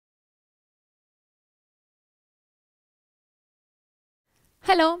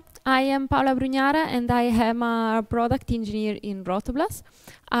Hello, I am Paola Brugnara and I am a product engineer in Rothoblaas.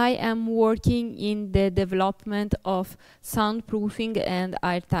 I am working in the development of soundproofing and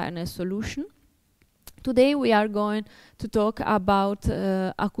air tightness solution. Today we are going to talk about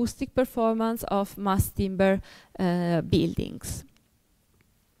acoustic performance of mass timber buildings.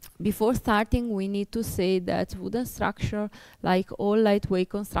 Before starting, we need to say that wooden structure, like all lightweight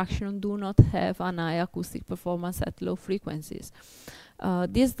construction, do not have an high acoustic performance at low frequencies.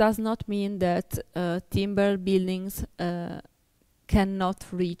 This does not mean that timber buildings cannot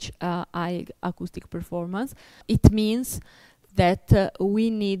reach a high acoustic performance. It means that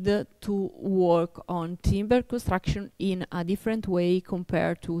we need to work on timber construction in a different way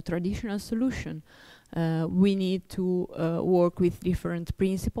compared to traditional solution. We need to work with different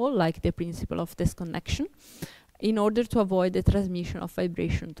principles, like the principle of disconnection, in order to avoid the transmission of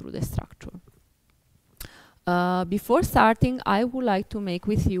vibration through the structure. Before starting, I would like to make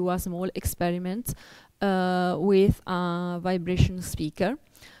with you a small experiment with a vibration speaker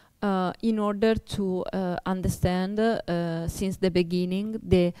in order to understand since the beginning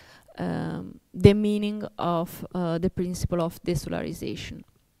the meaning of the principle of desolarization.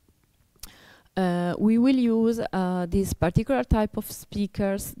 We will use this particular type of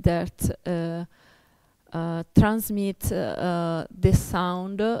speakers that transmit the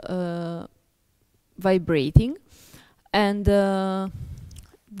sound vibrating, and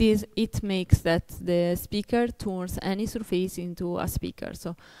it makes that the speaker turns any surface into a speaker.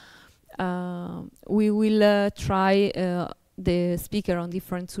 So we will try the speaker on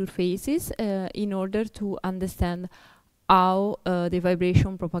different surfaces in order to understand how the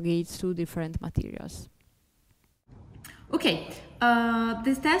vibration propagates to different materials. Okay,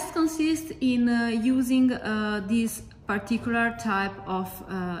 the test consists in using this particular type of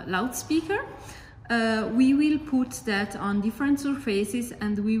loudspeaker. We will put that on different surfaces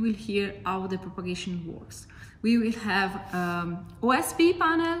and we will hear how the propagation works. We will have OSP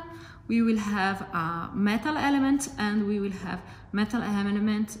panel, we will have a metal element, and we will have metal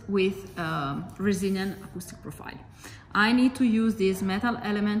element with resilient acoustic profile. I need to use this metal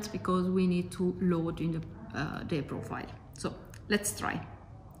element because we need to load in the profile. So let's try.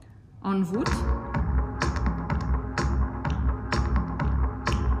 On wood.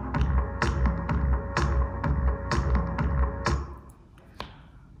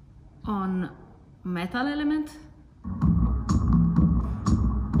 On metal element,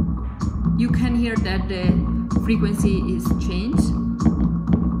 you can hear that the frequency is changed.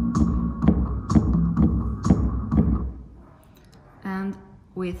 And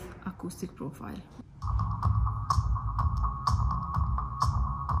with acoustic profile.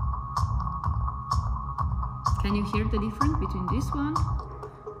 Can you hear the difference between this one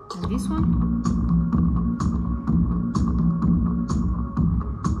and this one?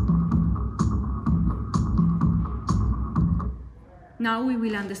 Now we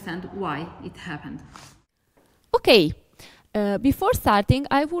will understand why it happened. Okay, before starting,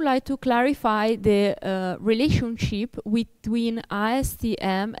 I would like to clarify the relationship between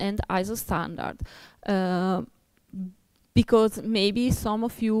ASTM and ISO standard, because maybe some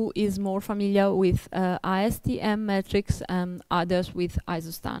of you is more familiar with ASTM metrics and others with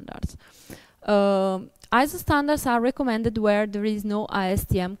ISO standards. ISO standards are recommended where there is no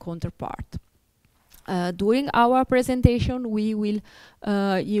ASTM counterpart. During our presentation, we will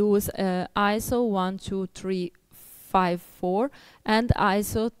use ISO 12354 and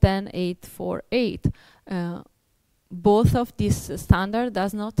ISO 10848. Both of these standards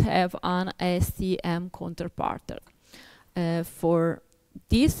does not have an ASTM counterpart. For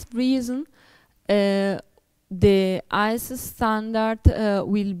this reason, the ISO standard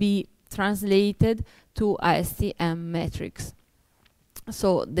will be translated to ASTM metrics.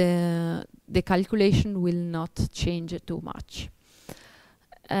 So the calculation will not change too much.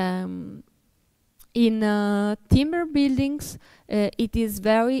 In timber buildings, it is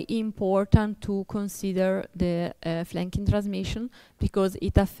very important to consider the flanking transmission because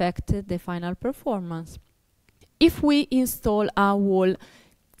it affects the final performance. If we install a wall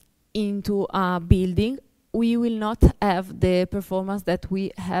into a building, we will not have the performance that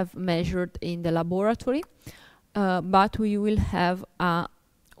we have measured in the laboratory, but we will have a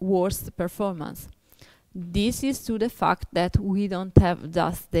worse performance. This is to the fact that we don't have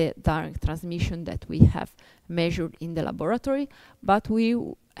just the direct transmission that we have measured in the laboratory, but we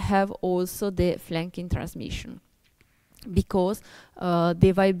have also the flanking transmission, because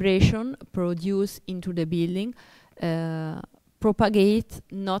the vibration produced into the building propagate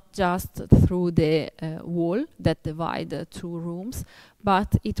not just through the wall that divide two rooms,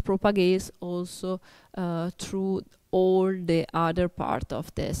 but it propagates also through all the other part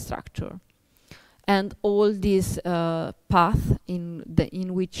of the structure. And all this path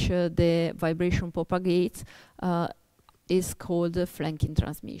in which the vibration propagates is called flanking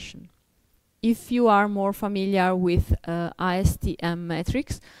transmission. If you are more familiar with ISTM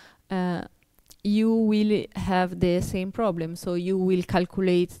metrics, you will have the same problem. So you will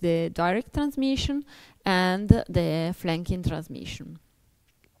calculate the direct transmission and the flanking transmission.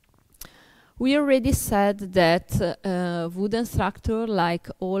 We already said that wooden structure, like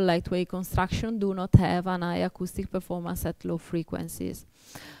all lightweight construction, do not have an high acoustic performance at low frequencies.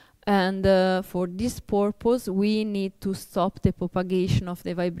 And for this purpose, we need to stop the propagation of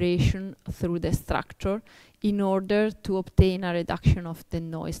the vibration through the structure in order to obtain a reduction of the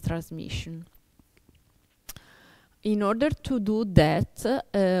noise transmission. In order to do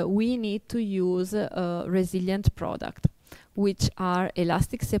that, we need to use a resilient product, which are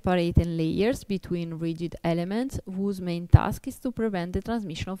elastic separating layers between rigid elements whose main task is to prevent the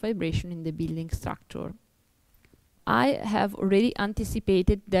transmission of vibration in the building structure. I have already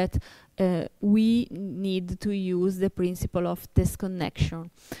anticipated that we need to use the principle of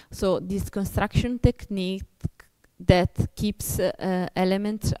disconnection. So this construction technique that keeps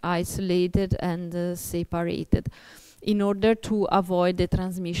elements isolated and separated in order to avoid the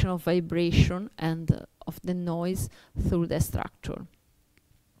transmission of vibration and of the noise through the structure.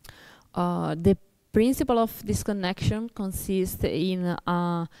 The principle of disconnection consists in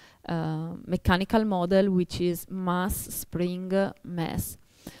a mechanical model which is mass, spring, mass.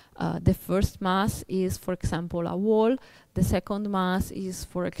 The first mass is, for example, a wall. The second mass is,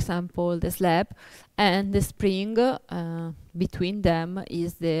 for example, the slab. And the spring between them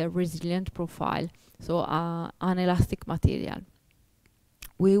is the resilient profile, so an elastic material.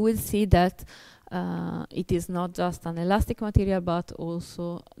 We will see that it is not just an elastic material, but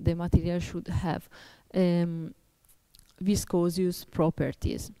also the material should have viscous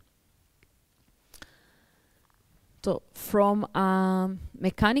properties. So from a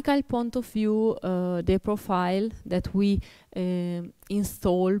mechanical point of view, the profile that we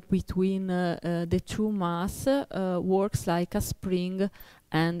install between the two mass works like a spring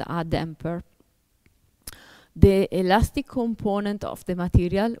and a damper. The elastic component of the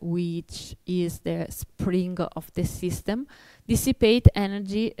material, which is the spring of the system, dissipate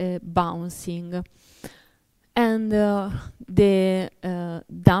energy bouncing. And the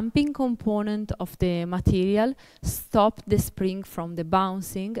damping component of the material stop the spring from the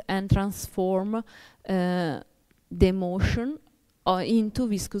bouncing and transform the motion into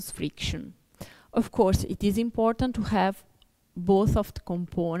viscous friction. Of course, it is important to have both of the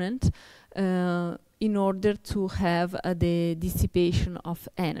components in order to have the dissipation of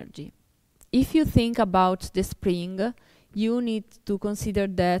energy. If you think about the spring, you need to consider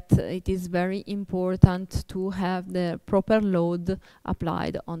that it is very important to have the proper load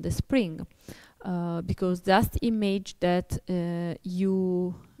applied on the spring, because just imagine that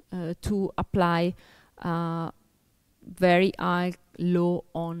you to apply very high load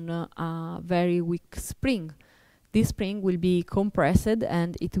on a very weak spring. This spring will be compressed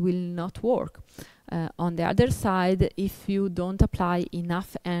and it will not work. On the other side, if you don't apply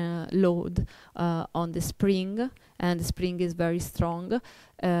enough load on the spring, and the spring is very strong,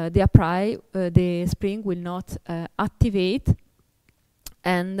 the spring will not activate,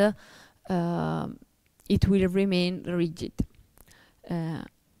 and it will remain rigid.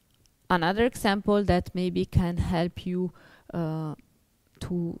 Another example that maybe can help you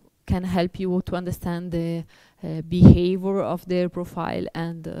to understand the behavior of their profile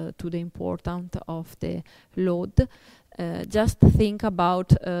and to the importance of the load. Just think about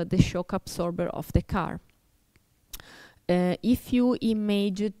the shock absorber of the car. If you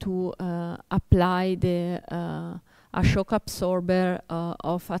imagine to apply a shock absorber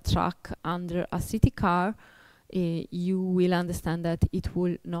of a truck under a city car, you will understand that it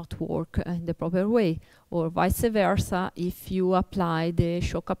will not work in the proper way, or vice versa. If you apply the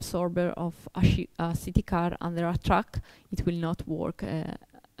shock absorber of a city car under a truck, it will not work.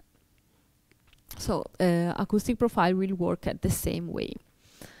 So acoustic profile will work at the same way.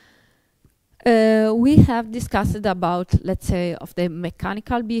 We have discussed about, let's say, of the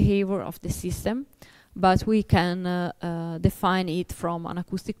mechanical behavior of the system, but we can define it from an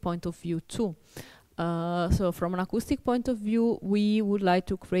acoustic point of view too. So from an acoustic point of view, we would like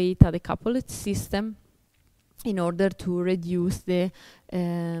to create a decoupled system in order to reduce the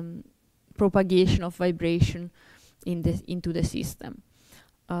propagation of vibration into the system.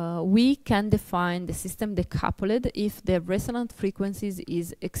 We can define the system decoupled if the resonant frequencies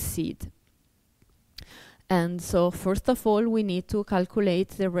is exceed. And so first of all, we need to calculate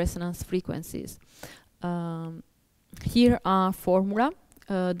the resonance frequencies. here are formula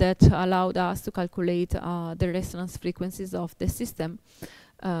that allowed us to calculate the resonance frequencies of the system.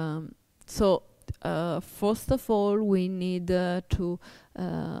 So first of all, we need to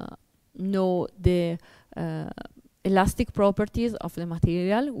know the elastic properties of the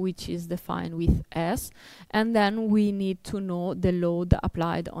material, which is defined with S, and then we need to know the load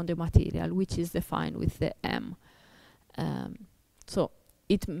applied on the material, which is defined with the M. So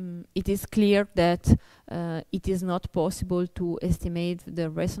it is clear that it is not possible to estimate the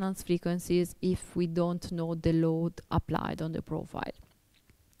resonance frequencies if we don't know the load applied on the profile.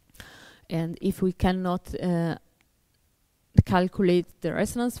 And if we cannot calculate the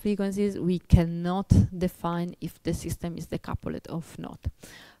resonance frequencies, we cannot define if the system is decoupled or not.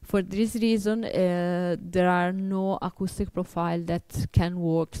 For this reason, there are no acoustic profile that can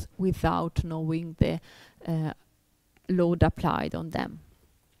work without knowing the load applied on them.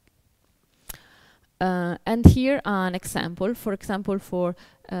 And here an example. For example, for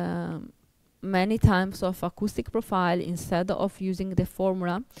many types of acoustic profile, instead of using the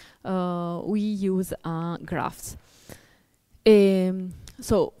formula, we use graphs.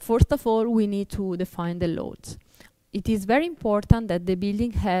 So first of all, we need to define the loads. It is very important that the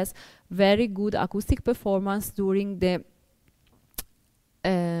building has very good acoustic performance during the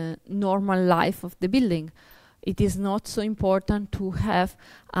normal life of the building. It is not so important to have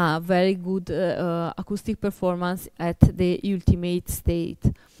a very good acoustic performance at the ultimate state.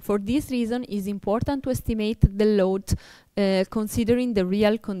 For this reason, it is important to estimate the load considering the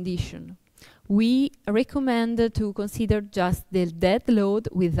real condition. We recommend to consider just the dead load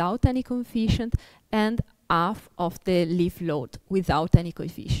without any coefficient and half of the leaf load without any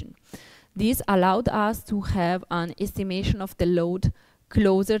coefficient. This allowed us to have an estimation of the load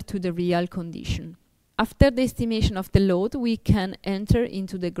closer to the real condition. After the estimation of the load, we can enter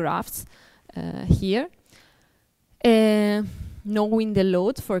into the graphs here. Knowing the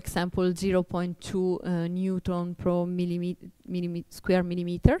load, for example, 0.2 Newton per square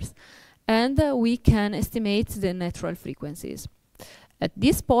millimeters, and we can estimate the natural frequencies. At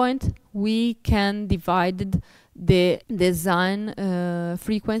this point, we can divide the design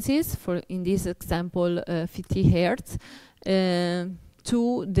frequencies, for in this example 50 Hertz,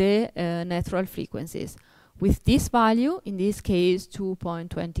 to the natural frequencies. With this value, in this case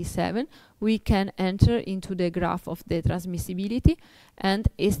 2.27, we can enter into the graph of the transmissibility and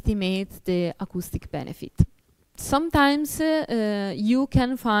estimate the acoustic benefit. Sometimes you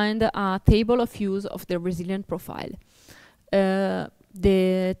can find a table of use of the resilient profile.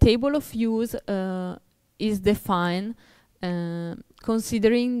 The table of use is defined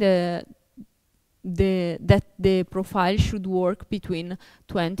considering that the profile should work between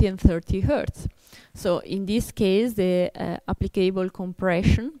 20 and 30 Hertz. So in this case, the applicable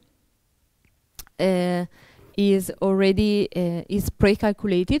compression is already is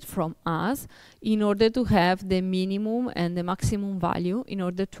pre-calculated from us in order to have the minimum and the maximum value in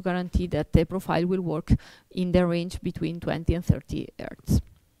order to guarantee that the profile will work in the range between 20 and 30 Hertz.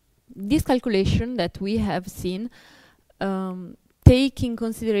 This calculation that we have seen take in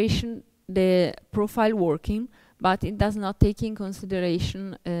consideration the profile working, but it does not take in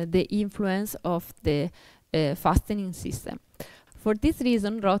consideration the influence of the fastening system. For this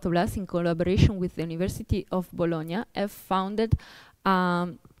reason, Rothoblaas, in collaboration with the University of Bologna, have founded a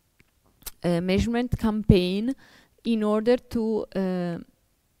measurement campaign in order to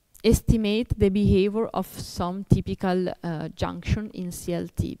estimate the behavior of some typical junction in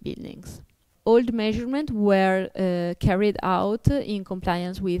CLT buildings. All the measurements were carried out in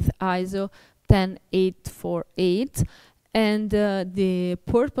compliance with ISO 10848, and the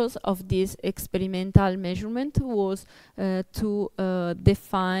purpose of this experimental measurement was to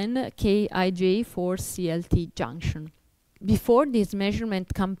define Kij for CLT junction. Before this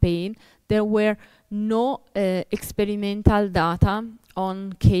measurement campaign, there were no experimental data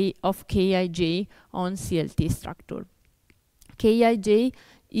on of Kij on CLT structure. Kij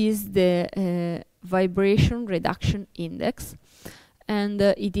is the vibration reduction index, and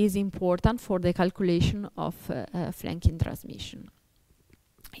it is important for the calculation of flanking transmission.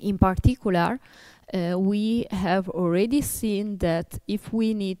 In particular, we have already seen that if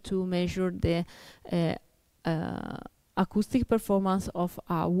we need to measure the acoustic performance of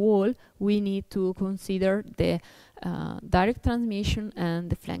a wall, we need to consider the direct transmission and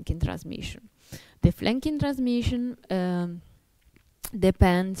the flanking transmission. The flanking transmission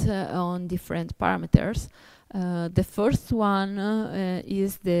depends on different parameters. The first one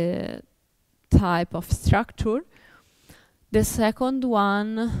is the type of structure. The second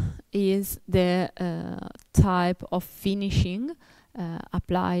one is the type of finishing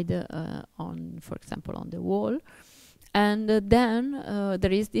applied on, for example, on the wall. And then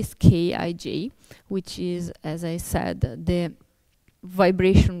there is this KIJ, which is, as I said, the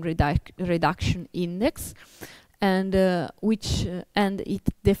vibration reduction index, and and it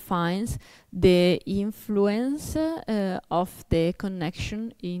defines the influence of the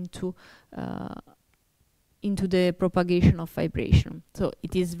connection into the propagation of vibration. So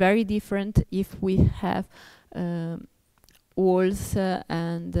it is very different if we have walls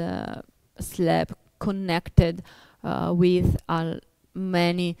and slab connected with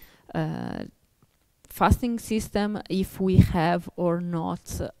many fastening system, if we have or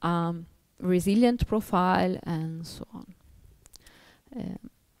not resilient profile, and so on.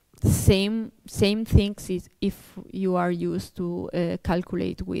 Same things is if you are used to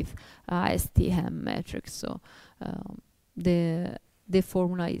calculate with STM metrics. So the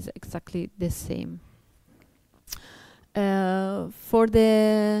formula is exactly the same. For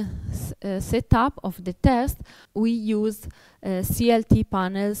the setup of the test, we used CLT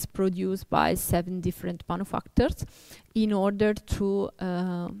panels produced by 7 different manufacturers in order to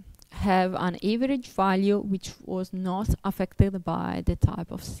have an average value which was not affected by the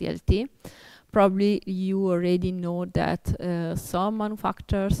type of CLT. Probably you already know that some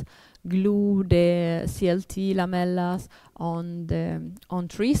manufacturers glue the CLT lamellas on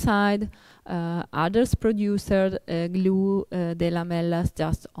 3 sides. Others producers glue the lamellas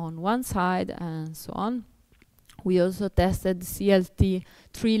just on 1 side, and so on. We also tested CLT,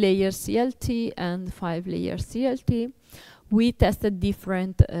 3-layer CLT and 5-layer CLT. We tested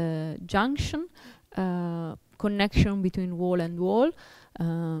different junction, connection between wall and wall,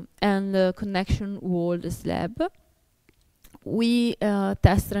 and connection wall slab. We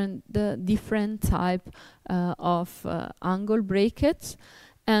tested the different type of angle brackets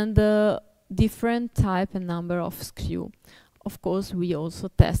and different type and number of screw. Of course, we also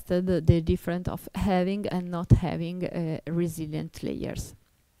tested the difference of having and not having resilient layers.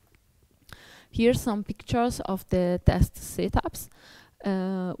 Here are some pictures of the test setups.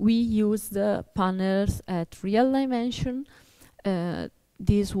 We used the panels at real dimension.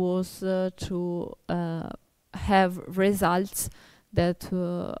 This was to have results that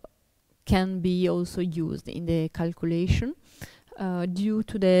can be also used in the calculation. Due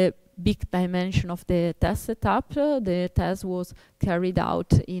to the big dimension of the test setup, the test was carried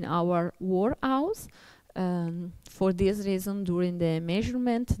out in our warehouse. For this reason, during the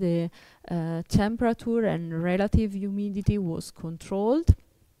measurement, the temperature and relative humidity was controlled,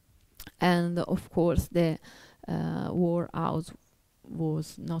 and of course the warehouse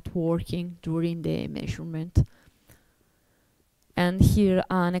was not working during the measurement. And here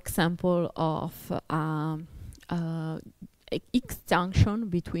an example of X junction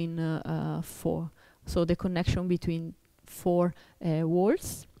between 4, so the connection between 4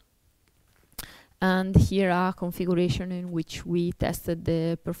 walls. And here a configuration in which we tested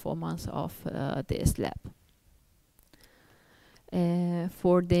the performance of the slab.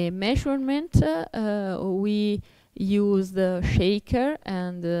 For the measurement, we used the shaker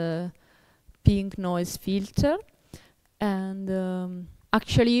and pink noise filter. And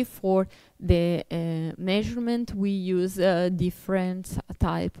actually for the measurement, we use different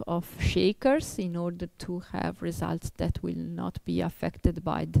type of shakers in order to have results that will not be affected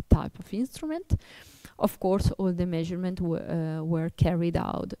by the type of instrument. Of course, all the measurements were carried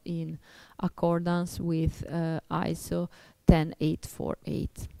out in accordance with ISO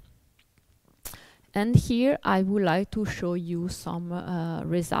 10848. And here I would like to show you some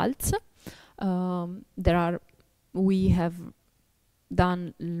results. We have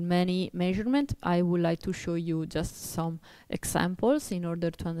done many measurements. I would like to show you just some examples in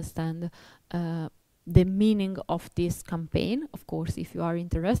order to understand the meaning of this campaign. Of course, if you are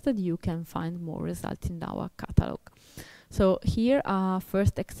interested, you can find more results in our catalog. So here,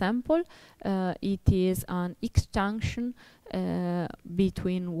 first example, it is an X junction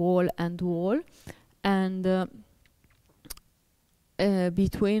between wall and wall, and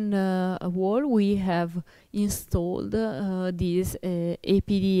between a wall we have installed this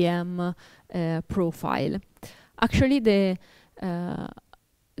APDM profile. Actually,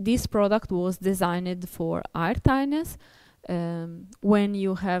 this product was designed for air tightness. When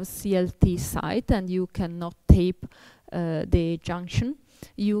you have CLT site and you cannot tape the junction,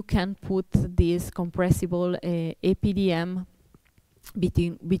 you can put this compressible APDM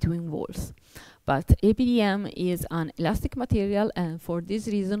between walls. But APDM is an elastic material, and for this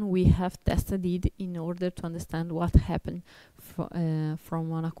reason we have tested it in order to understand what happened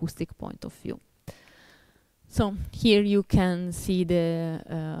from an acoustic point of view. So here you can see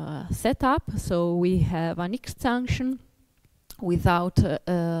the setup. So we have an X junction without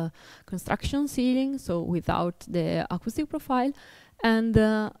construction ceiling, so without the acoustic profile, and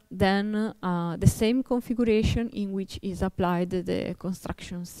then the same configuration in which is applied the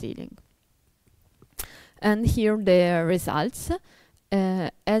construction ceiling. And here the results.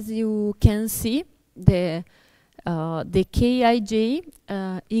 As you can see, the KIJ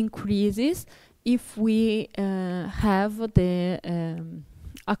increases if we have the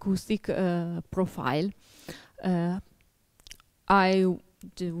acoustic profile. I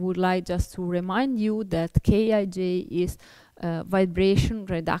would like just to remind you that KIJ is vibration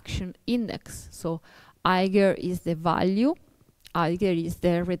reduction index. So Eiger is the value, Eiger is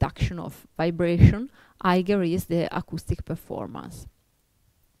the reduction of vibration, Eiger is the acoustic performance.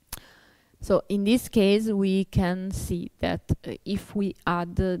 So in this case, we can see that if we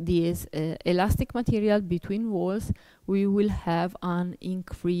add this elastic material between walls, we will have an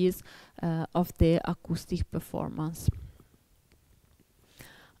increase of the acoustic performance.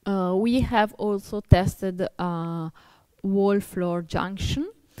 We have also tested a wall floor junction,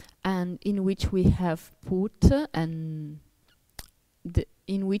 and in which we have put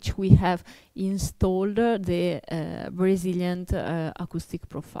in which we have installed the resilient acoustic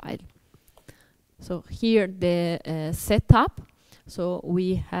profile. So here the setup. So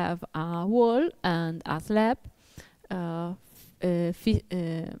we have a wall and a slab.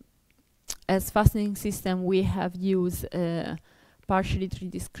 As fastening system, we have used partially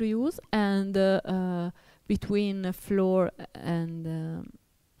 3D screws, and between floor and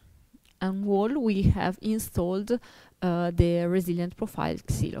wall, we have installed the resilient profile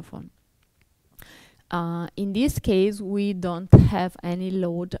xylophone. In this case, we don't have any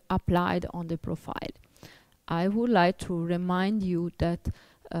load applied on the profile. I would like to remind you that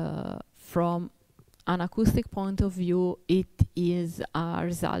from an acoustic point of view, it is a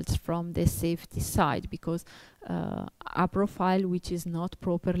result from the safety side, because a profile which is not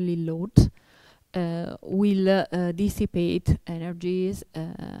properly loaded will dissipate energies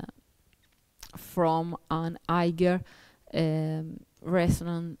from an Eiger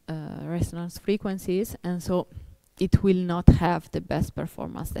resonance frequencies, and so it will not have the best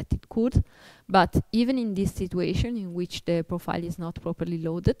performance that it could. But even in this situation in which the profile is not properly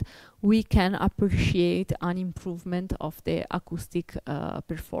loaded, we can appreciate an improvement of the acoustic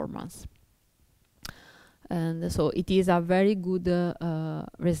performance. And so it is a very good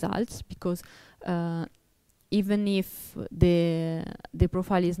result, because even if the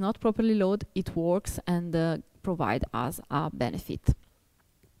profile is not properly loaded, it works and provide us a benefit.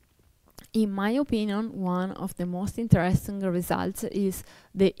 In my opinion, one of the most interesting results is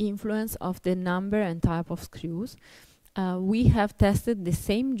the influence of the number and type of screws. We have tested the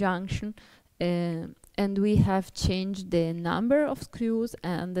same junction and we have changed the number of screws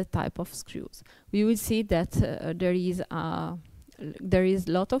and the type of screws. We will see that there is a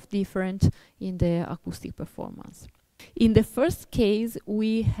lot of difference in the acoustic performance. In the first case,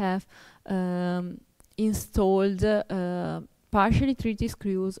 we have installed partially 3D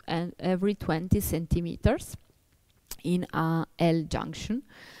screws and every 20 centimeters in a L junction,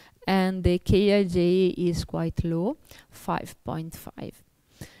 and the KIJ is quite low, 5.5.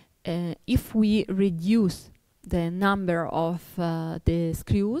 If we reduce the number of the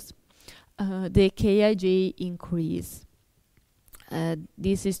screws, the KIJ increase.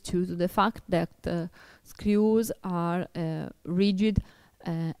 This is due to the fact that screws are rigid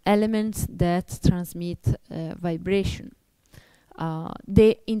elements that transmit vibration.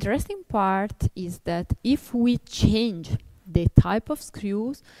 The interesting part is that if we change the type of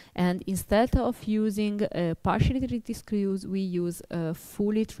screws, and instead of using partially treated screws, we use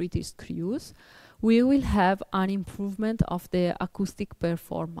fully treated screws, we will have an improvement of the acoustic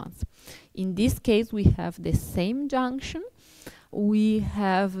performance. In this case, we have the same junction. We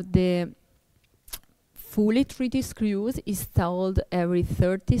have the fully treated screws installed every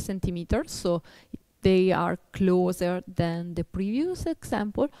 30 centimeters, so they are closer than the previous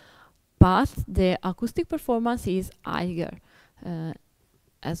example, but the acoustic performance is higher.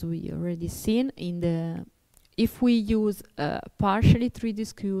 As we already seen in the, if we use partially 3D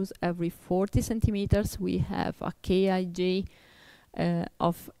screws every 40 centimeters, we have a KIJ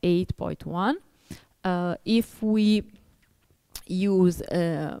of 8.1. If we use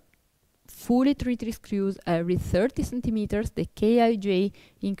fully 3D screws every 30 centimeters, the KIJ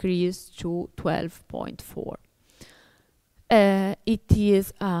increased to 12.4. It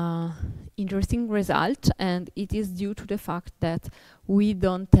is an interesting result, and it is due to the fact that we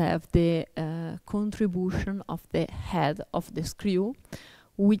don't have the contribution of the head of the screw,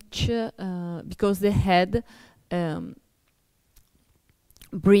 which because the head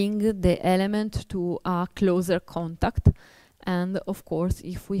bring the element to a closer contact, And of course,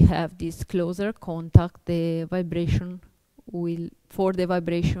 if we have this closer contact, the vibration for the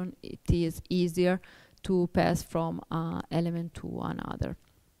vibration, it is easier to pass from an element to another.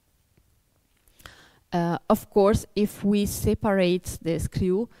 Of course, if we separate the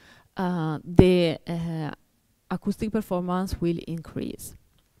screw, the acoustic performance will increase.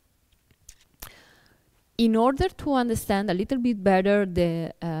 In order to understand a little bit better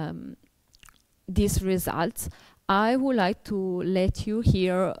these results, I would like to let you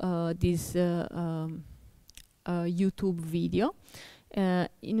hear this YouTube video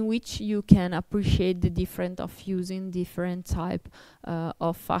in which you can appreciate the difference of using different type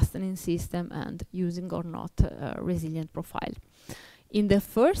of fastening system and using or not resilient profile. In the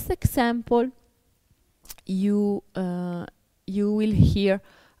first example, you will hear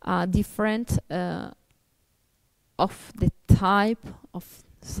different of the type of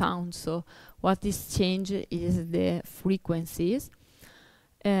sound. So what is changed is the frequencies.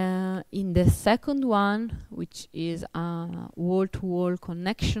 In the second one, which is a wall-to-wall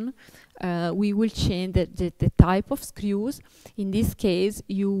connection, we will change the type of screws. In this case,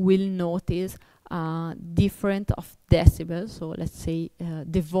 you will notice different of decibels. So let's say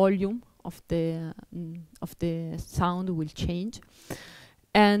the volume of the sound will change.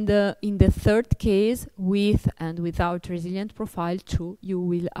 And in the third case, with and without resilient profile too, you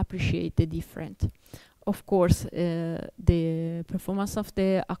will appreciate the difference. Of course, the performance of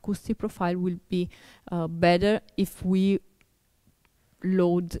the acoustic profile will be better if we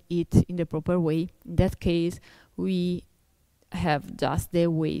load it in the proper way. In that case, we have just the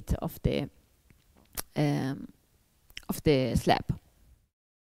weight of the slab.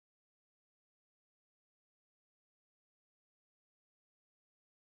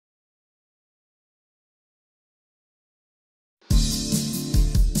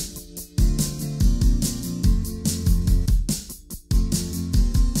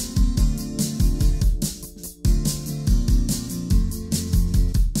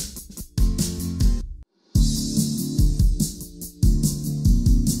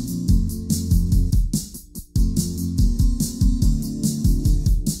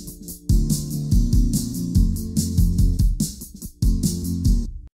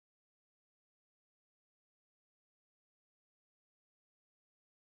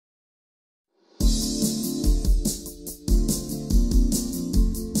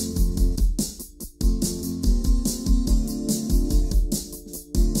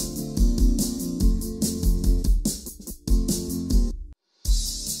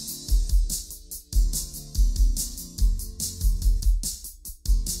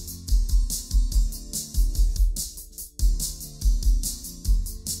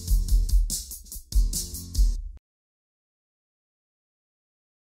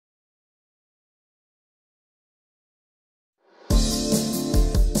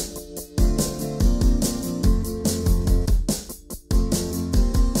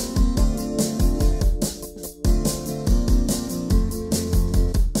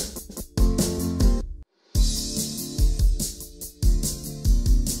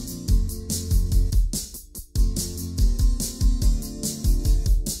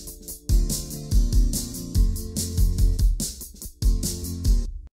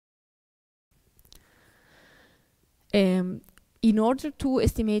 In order to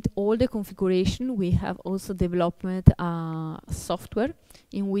estimate all the configuration, we have also developed software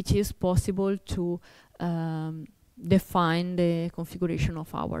in which is possible to define the configuration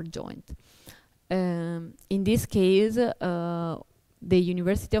of our joint. In this case, the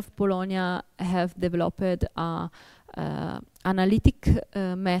University of Bologna have developed an analytic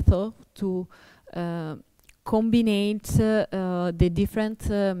method to combine the different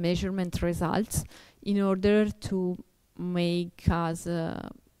measurement results in order to make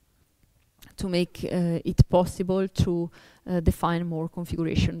it possible to define more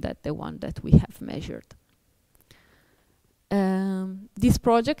configuration than the one that we have measured. This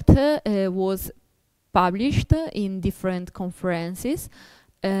project was published in different conferences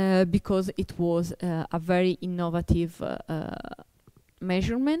because it was a very innovative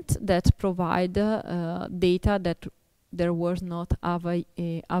measurement that provide data that there was not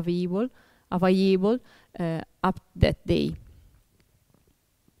available up that day.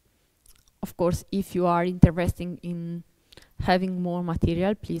 Of course, if you are interested in having more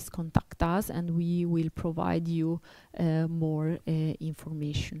material, please contact us and we will provide you more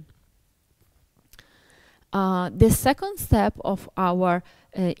information. The second step of our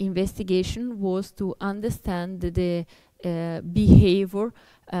investigation was to understand the behavior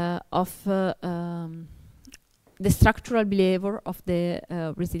of the structural behavior of the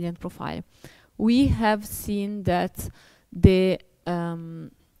resilient profile. We have seen that the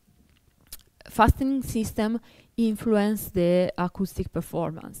fastening system influence the acoustic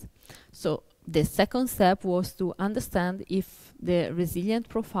performance. So the second step was to understand if the resilient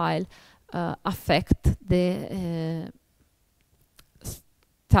profile affect the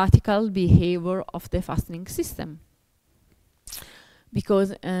statical behavior of the fastening system.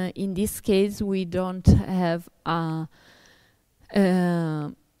 Because in this case we don't have a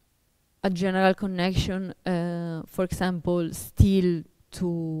general connection, for example, steel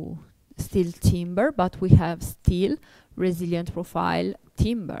to steel timber, but we have steel resilient profile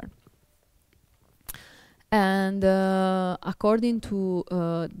timber. And according to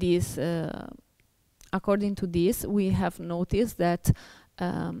this, we have noticed that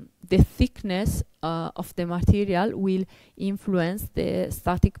the thickness of the material will influence the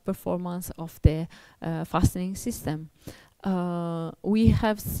static performance of the fastening system. We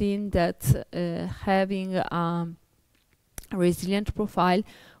have seen that having a resilient profile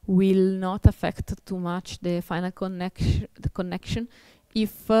will not affect too much the final connection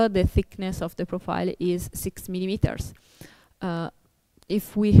if the thickness of the profile is 6 millimeters.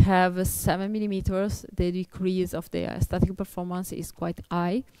 If we have 7 millimeters, the decrease of the static performance is quite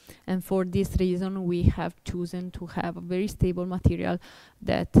high, and for this reason we have chosen to have a very stable material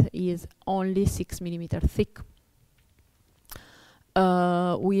that is only 6 millimeters thick.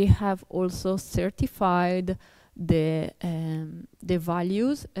 We have also certified the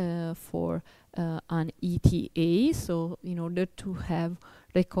values for an ETA, so in order to have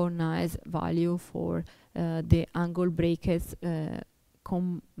recognized value for the angle brackets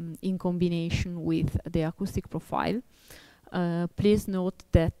in combination with the acoustic profile. Please note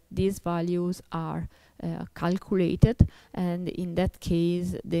that these values are calculated, and in that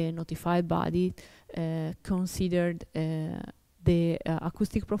case the notified body considered the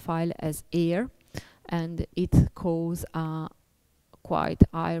acoustic profile as air, and it caused a quite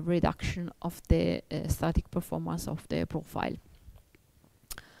high reduction of the static performance of the profile.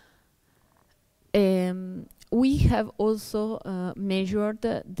 We have also measured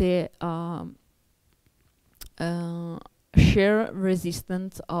the shear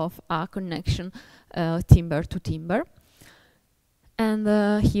resistance of a connection timber to timber. And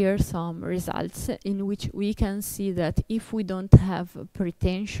here are some results in which we can see that if we don't have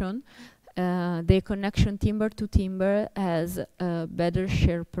pretension, the connection timber to timber has a better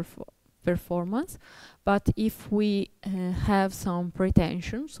shear performance. But if we have some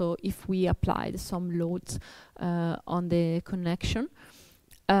pretension, so if we applied some loads on the connection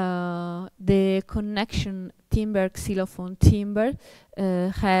timber, xylophone timber,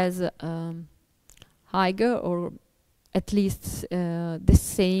 has higher or at least the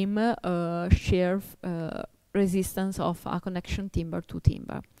same shear resistance of a connection timber to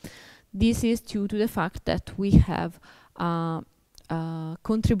timber. This is due to the fact that we have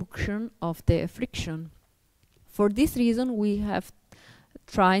contribution of the friction. For this reason, we have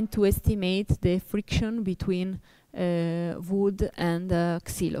tried to estimate the friction between wood and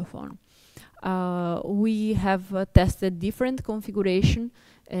xylophone. We have tested different configuration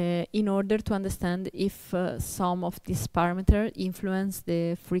in order to understand if some of these parameters influence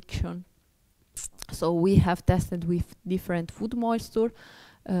the friction. So we have tested with different wood moisture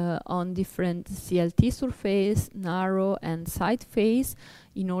on different CLT surface, narrow and side face,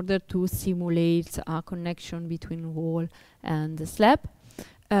 in order to simulate a connection between wall and the slab.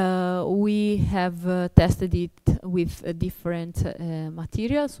 We have tested it with different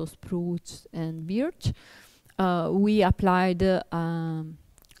materials, so spruce and birch. We applied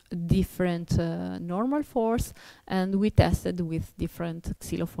different normal force, and we tested with different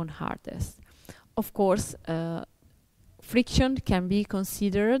xylophone hardness. Of course, friction can be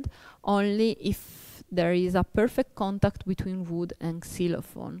considered only if there is a perfect contact between wood and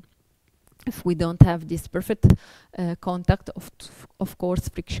xylophone. If we don't have this perfect contact, of course,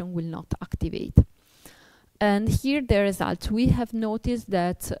 friction will not activate. And here the results. We have noticed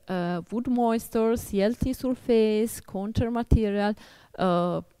that wood moisture, CLT surface, counter material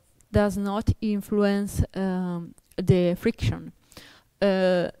does not influence the friction.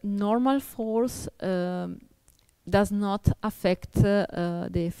 Normal force does not affect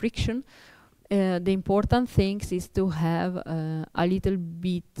the friction. The important thing is to have a little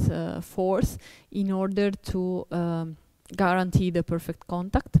bit force in order to guarantee the perfect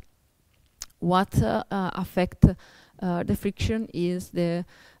contact. What affects the friction is the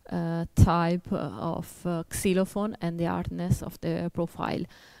type of xylophone and the hardness of the profile.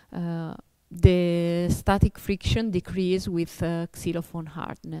 The static friction decreases with xylophone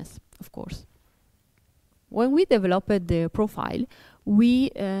hardness, of course. When we developed the profile,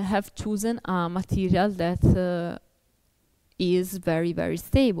 we have chosen a material that is very, very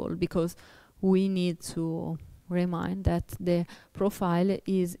stable, because we need to remind that the profile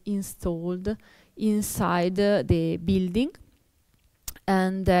is installed inside the building,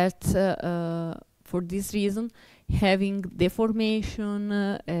 and that for this reason having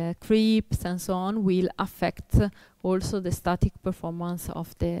deformation, creeps and so on will affect also the static performance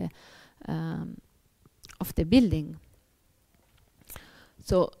of the building.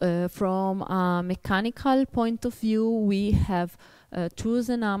 So from a mechanical point of view, we have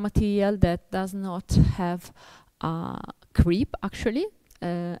chosen a material that does not have a creep, actually.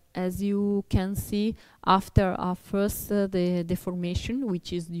 As you can see, after first the deformation,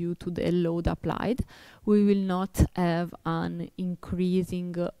 which is due to the load applied, we will not have an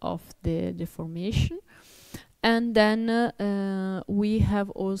increasing of the deformation. And then we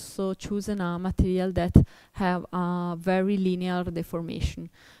have also chosen a material that have a very linear deformation.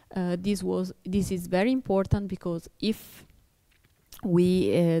 This is very important, because if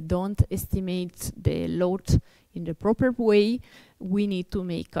we don't estimate the load in the proper way, we need to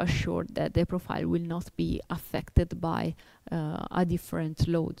make sure that the profile will not be affected by a different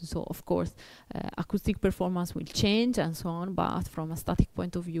load. So of course acoustic performance will change and so on, but from a static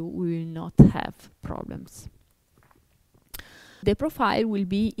point of view we will not have problems. The profile will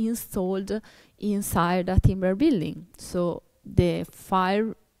be installed inside a timber building, so the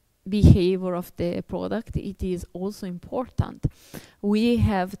fire behavior of the product, it is also important. We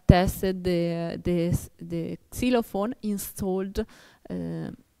have tested the xylophone installed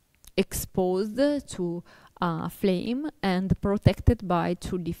exposed to flame and protected by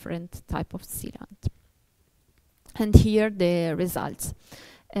 2 different type of sealant. And here the results.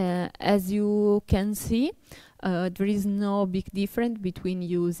 As you can see, there is no big difference between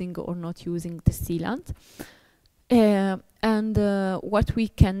using or not using the sealant. And what we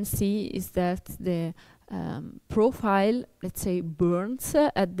can see is that the profile, let's say, burns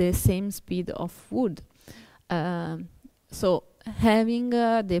at the same speed of wood. So having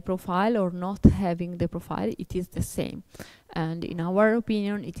the profile or not having the profile, it is the same. And in our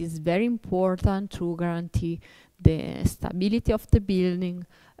opinion, it is very important to guarantee the stability of the building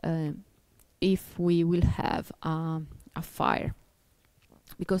if we will have a fire.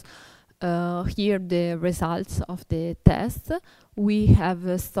 Because here the results of the test, we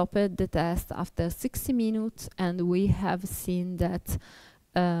have stopped the test after 60 minutes, and we have seen that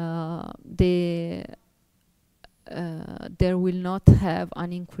there will not have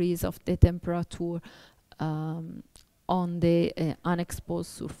an increase of the temperature on the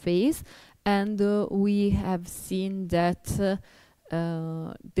unexposed surface, and we have seen that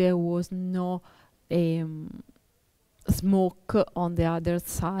there was no smoke on the other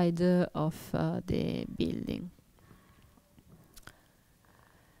side of the building.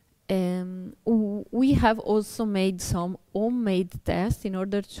 We have also made some homemade tests in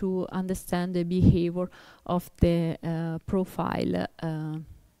order to understand the behavior of the profile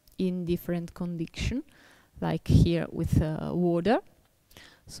in different conditions, like here with water.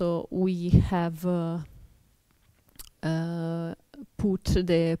 So we have put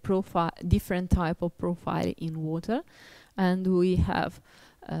the profile, different type of profile in water, and we have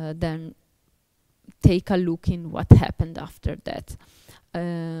then take a look in what happened after that.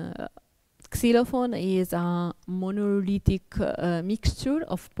 Xylophone is a monolithic mixture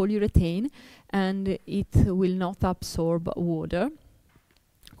of polyurethane, and it will not absorb water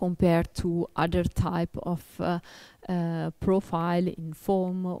compared to other type of profile in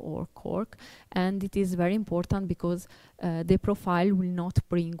foam or cork. And it is very important because the profile will not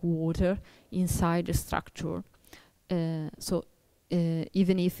bring water inside the structure. So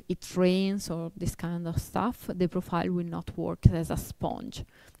even if it rains or this kind of stuff, the profile will not work as a sponge.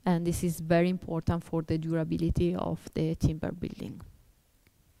 And this is very important for the durability of the timber building.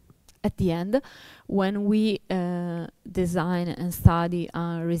 At the end, when we design and study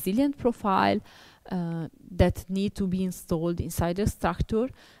a resilient profile that need to be installed inside the structure,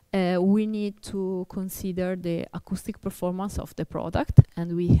 we need to consider the acoustic performance of the product,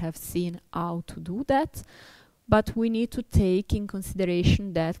 and we have seen how to do that. But we need to take in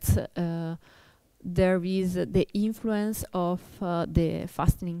consideration that there is the influence of the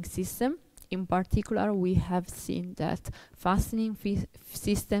fastening system. In particular, we have seen that fastening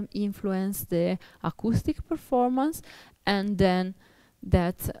system influence the acoustic performance, and then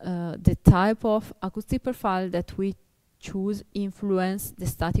that the type of acoustic profile that we choose influence the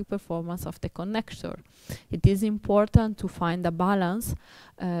static performance of the connector. It is important to find a balance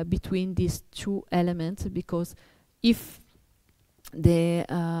between these 2 elements, because if the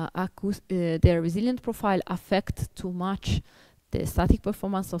resilient profile affects too much the static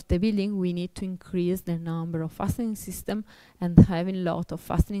performance of the building, we need to increase the number of fastening system, and having a lot of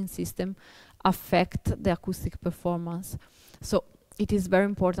fastening system affect the acoustic performance. So it is very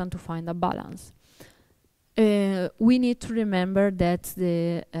important to find a balance. We need to remember that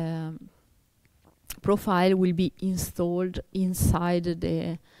the profile will be installed inside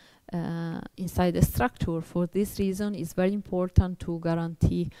the structure. For this reason, it's very important to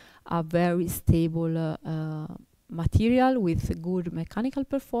guarantee a very stable material with good mechanical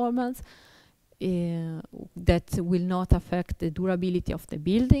performance that will not affect the durability of the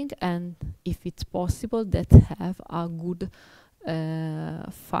building, and if it's possible, that have a good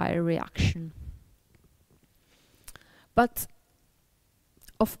fire reaction. But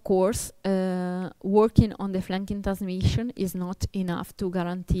of course, working on the flanking transmission is not enough to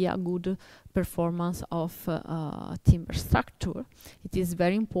guarantee a good performance of timber structure. It is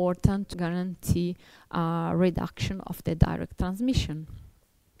very important to guarantee a reduction of the direct transmission.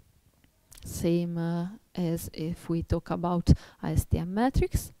 Same as if we talk about ASTM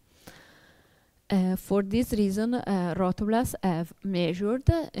metrics. For this reason, Rothoblaas have measured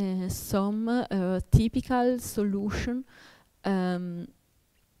some typical solution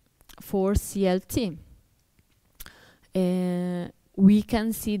for CLT. We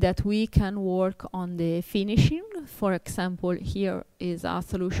can see that we can work on the finishing. For example, here is a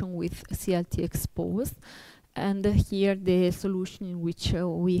solution with CLT exposed, and here the solution in which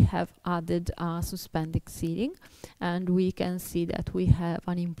we have added a suspended ceiling, and we can see that we have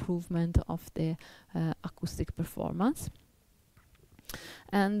an improvement of the acoustic performance.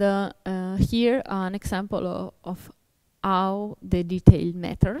 And here an example of how the detail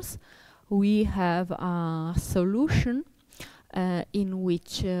matters. We have a solution in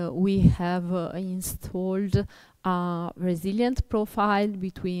which we have installed a resilient profile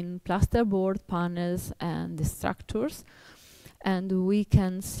between plasterboard panels and the structures, and we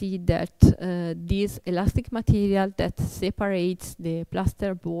can see that this elastic material that separates the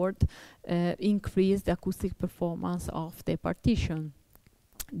plasterboard increase the acoustic performance of the partition.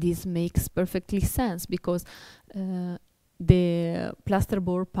 This makes perfectly sense because the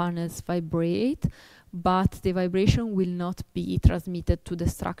plasterboard panels vibrate, but the vibration will not be transmitted to the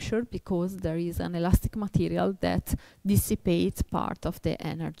structure because there is an elastic material that dissipates part of the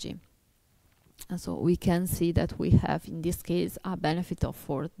energy. And so we can see that we have, in this case, a benefit of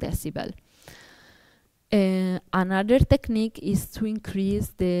 4 decibel. Another technique is to increase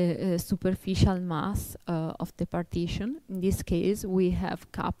the superficial mass of the partition. In this case, we have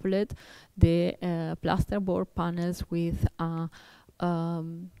coupled the plasterboard panels with a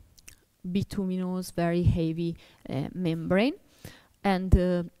bituminous, very heavy membrane,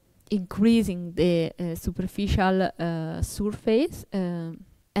 and increasing the superficial surface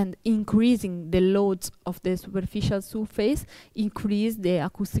and increasing the loads of the superficial surface increase the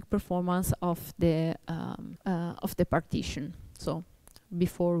acoustic performance of the partition. So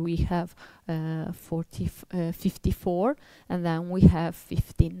before we have 54, and then we have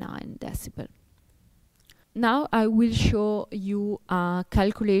 59 decibel. Now I will show you a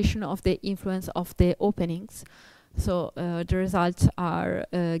calculation of the influence of the openings. So the results are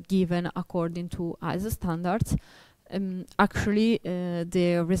given according to ISO standards. Actually,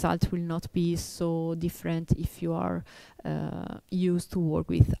 the results will not be so different if you are used to work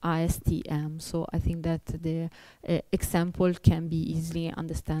with ASTM. So I think that the example can be easily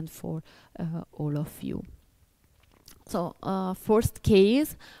understood for all of you. So first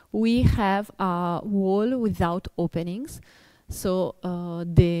case, we have a wall without openings. So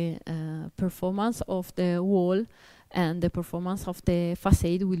the performance of the wall and the performance of the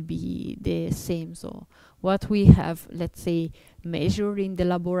facade will be the same. So what we have, let's say, measured in the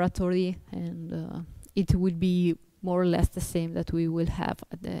laboratory, and it will be more or less the same that we will have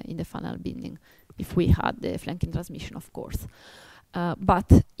at in the final building if we had the flanking transmission, of course.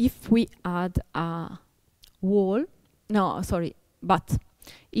 But if we add a wall, no, sorry, but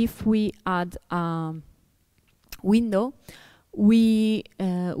if we add a window, we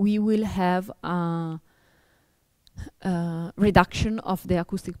will have a reduction of the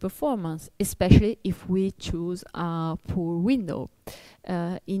acoustic performance, especially if we choose a poor window.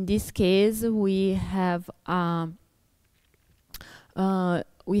 In this case, we have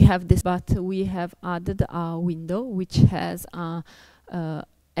this, but we have added a window which has a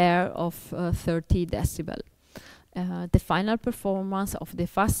air of 30 decibel. The final performance of the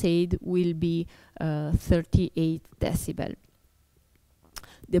facade will be 38 decibel.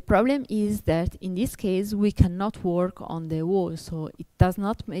 The problem is that in this case we cannot work on the wall, so it does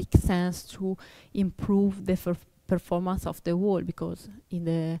not make sense to improve the performance of the wall, because in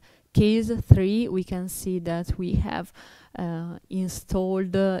the case 3 we can see that we have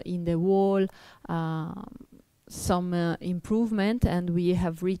installed in the wall some improvement, and we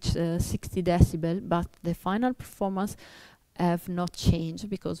have reached 60 decibel, but the final performance have not changed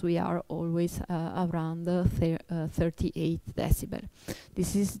because we are always around 38 decibel.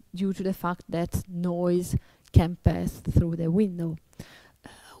 This is due to the fact that noise can pass through the window.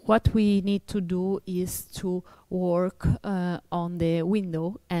 What we need to do is to work on the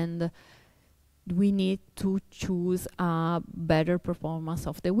window, and we need to choose a better performance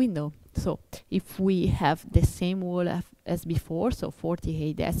of the window. So if we have the same wall as before, so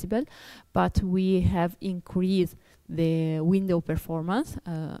 48 decibel, but we have increased the window performance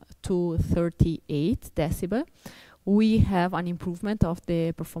to 38 decibel, we have an improvement of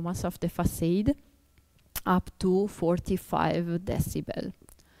the performance of the facade up to 45 decibel.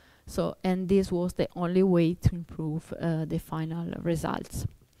 So, and this was the only way to improve the final results.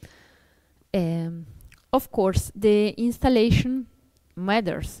 Of course, the installation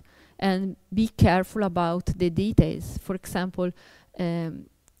matters, and be careful about the details. For example,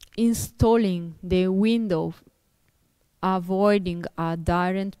 installing the window, avoiding a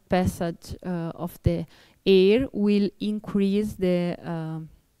direct passage of the air will increase the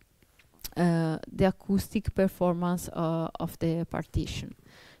acoustic performance of the partition.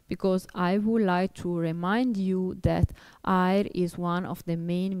 Because I would like to remind you that air is one of the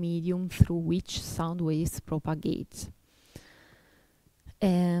main mediums through which sound waves propagate.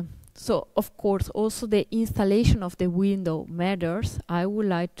 So, of course, also the installation of the window matters. I would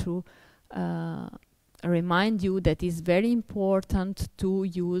like to remind you that it's very important to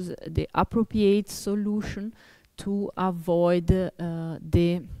use the appropriate solution to avoid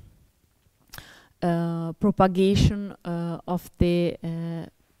the propagation of the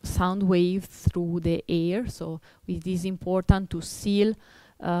sound wave through the air. So it is important to seal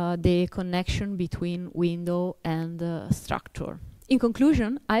the connection between window and structure. In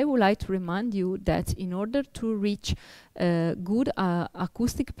conclusion, I would like to remind you that in order to reach good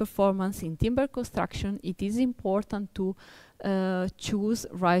acoustic performance in timber construction, it is important to choose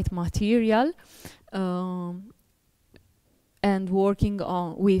right material and working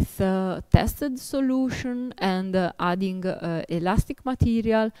on with tested solution, and adding elastic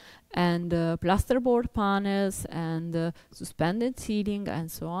material and plasterboard panels and suspended ceiling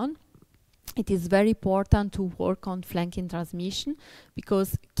and so on. It is very important to work on flanking transmission,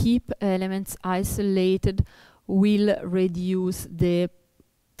 because keep elements isolated will reduce the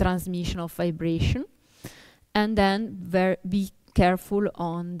transmission of vibration. And then be careful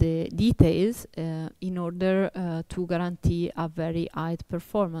on the details in order to guarantee a very high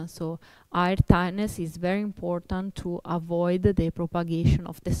performance. So air tightness is very important to avoid the propagation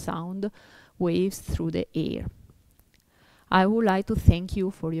of the sound waves through the air. I would like to thank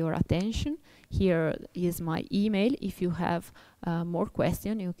you for your attention. Here is my email. If you have more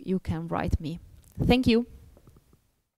questions, you can write me. Thank you.